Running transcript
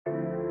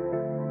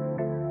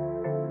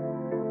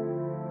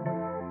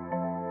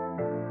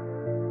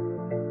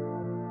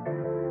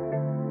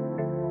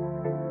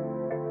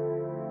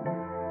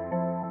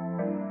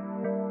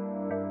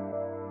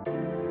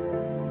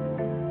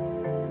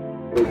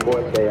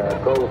report they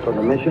are go for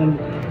the mission,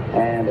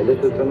 and this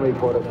has been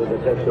reported to the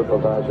test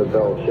supervisor,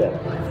 Bill Shedd.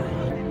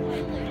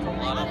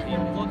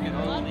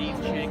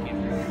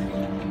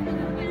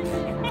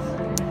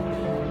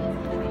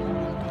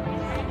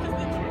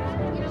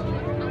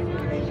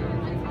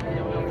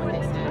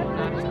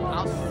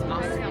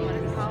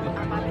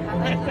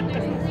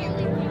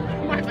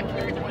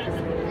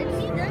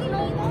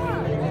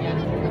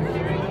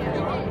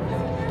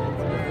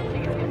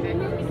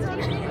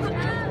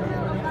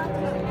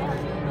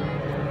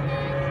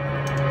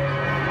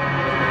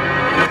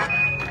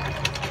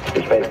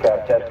 The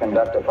spacecraft test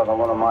conductor for the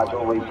lunar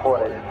module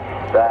reported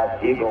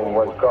that Eagle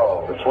was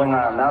go. The swing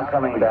arm now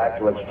coming back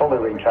to its fully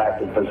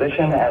retracted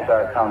position as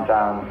our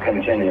countdown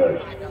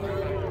continues.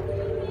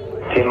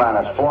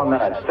 T-minus 4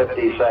 minutes,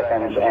 50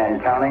 seconds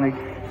and counting.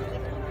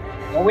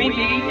 Will we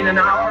be in an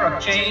hour of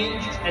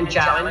change and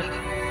challenge?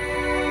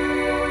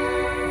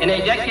 In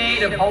a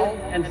decade of hope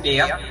and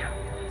fear?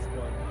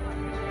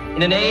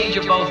 In an age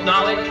of both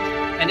knowledge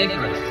and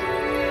ignorance?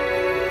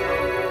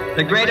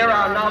 The greater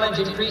our knowledge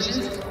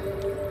increases,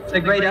 the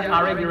greater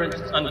our ignorance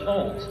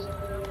unfolds.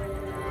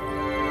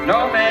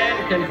 No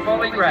man can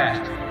fully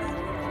grasp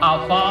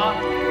how far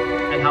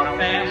and how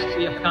fast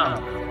we have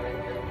come.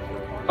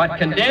 But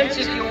condense,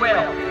 if you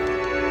will,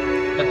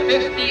 the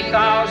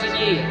 50,000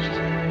 years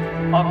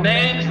of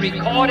man's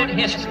recorded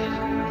history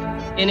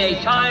in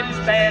a time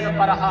span of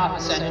about a half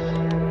a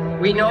century.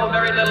 We know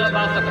very little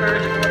about the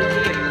first 40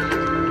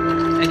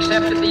 years,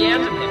 except at the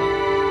end of it,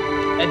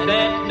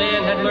 advanced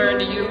man had learned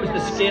to use the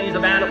skins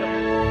of animals.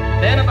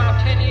 Then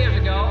about 10 years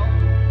ago,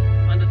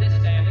 under this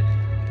standard,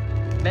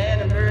 man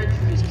emerged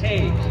from his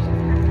caves.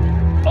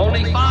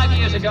 Only 5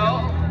 years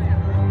ago,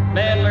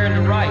 man learned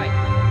to write.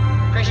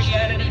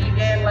 Christianity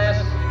began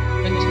less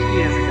than 2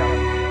 years ago.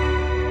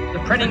 The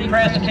printing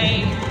press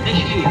came this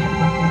year.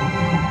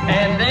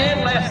 And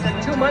then less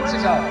than 2 months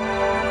ago,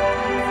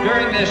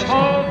 during this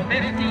whole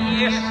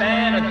 50-year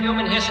span of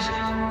human history,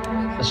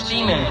 the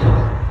steam engine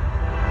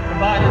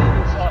provided a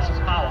new source of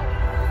power.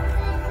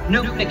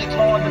 Newton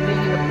explored the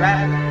meaning of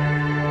gravity.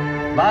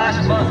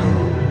 Last month,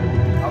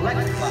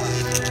 electric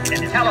lights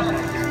and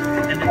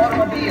telephones and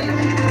automobiles,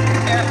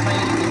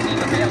 airplanes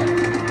became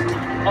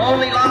available.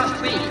 Only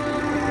last week,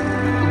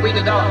 we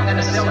developed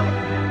penicillin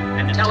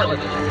and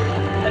television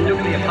and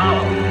nuclear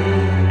power.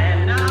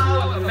 And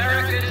now, if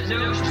America's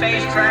new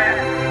spacecraft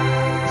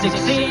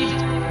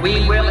succeeds,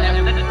 we will have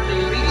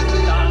literally reached the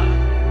star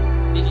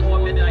before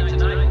midnight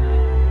tonight.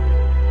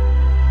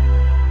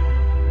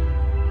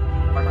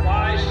 But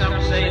why, some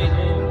say, the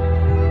moon?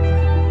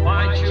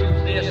 Why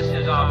choose this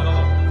as our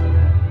goal?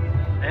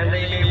 And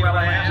they may well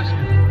ask,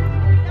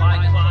 why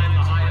climb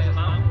the highest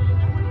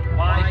mountain?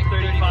 Why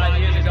 35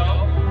 years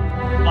ago,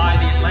 fly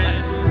the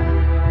Atlantic?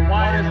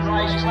 Why does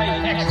Rice play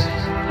Texas?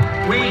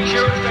 We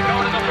choose to go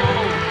to the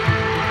moon.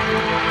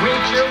 We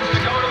choose to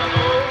go to the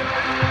moon.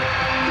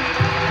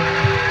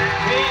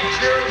 We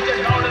choose to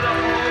go to the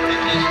moon in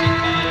this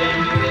decade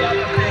and do the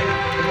other thing.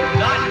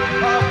 Not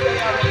because they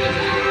are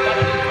easy, but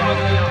because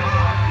they are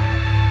hard.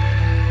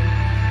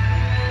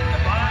 The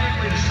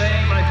Bible is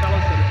saying, my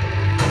fellow citizens,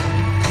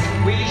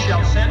 we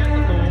shall send to the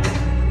moon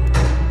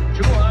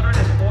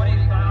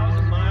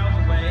 240,000 miles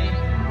away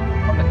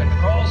from the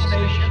control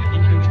station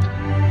in Houston.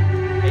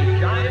 A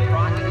giant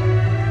rocket,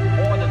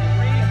 more than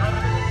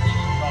 300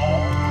 feet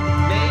tall,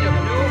 made of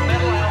new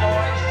metal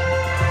alloys,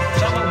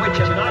 some of which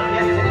have not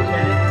yet been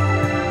invented,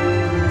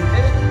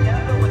 fitted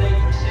together with a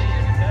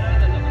precision better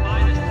than the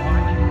finest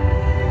watch,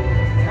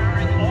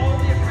 carrying all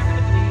the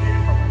equipment needed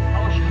for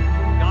propulsion,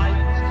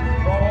 guidance,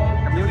 control,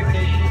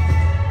 communication,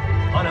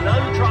 on an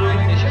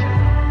untried mission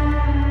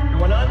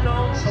to an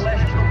unknown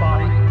celestial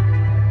body,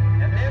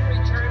 and then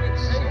returning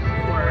safely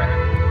to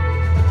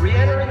Earth,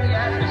 re-entering the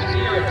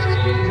atmosphere at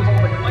speeds of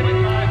over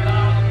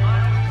 25,000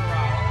 miles per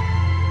hour,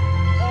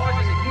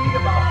 causing a heat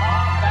about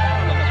half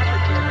that of the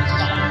temperature of the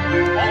sun,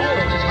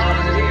 almost as hot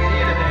as it is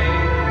here today,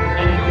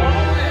 and do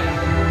all this,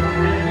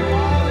 and do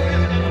all this,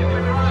 and do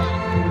it right,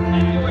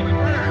 and do it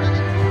first,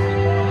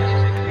 before this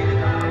thing is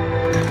out.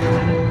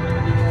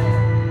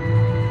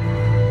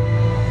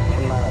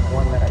 T-minus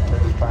 1 minute,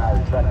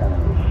 35 seconds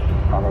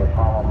on the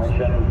Apollo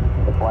mission,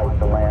 the flight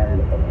to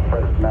land the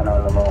first men on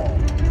the moon.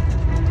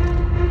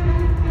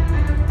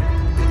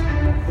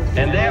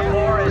 And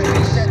therefore, as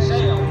we set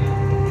sail,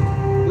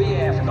 we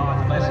ask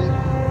God's blessing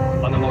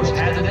on the most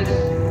hazardous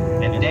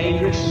and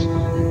dangerous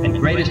and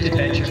greatest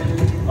adventure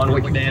on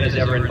which man has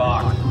ever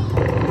embarked.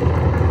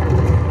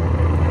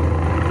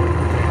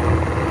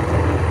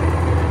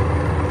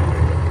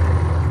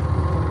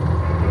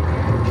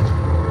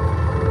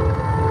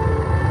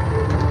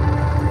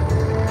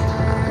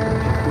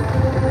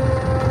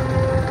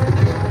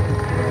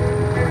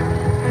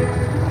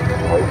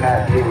 We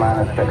passed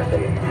T-minus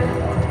 60.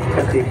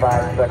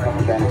 55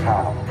 seconds and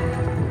count.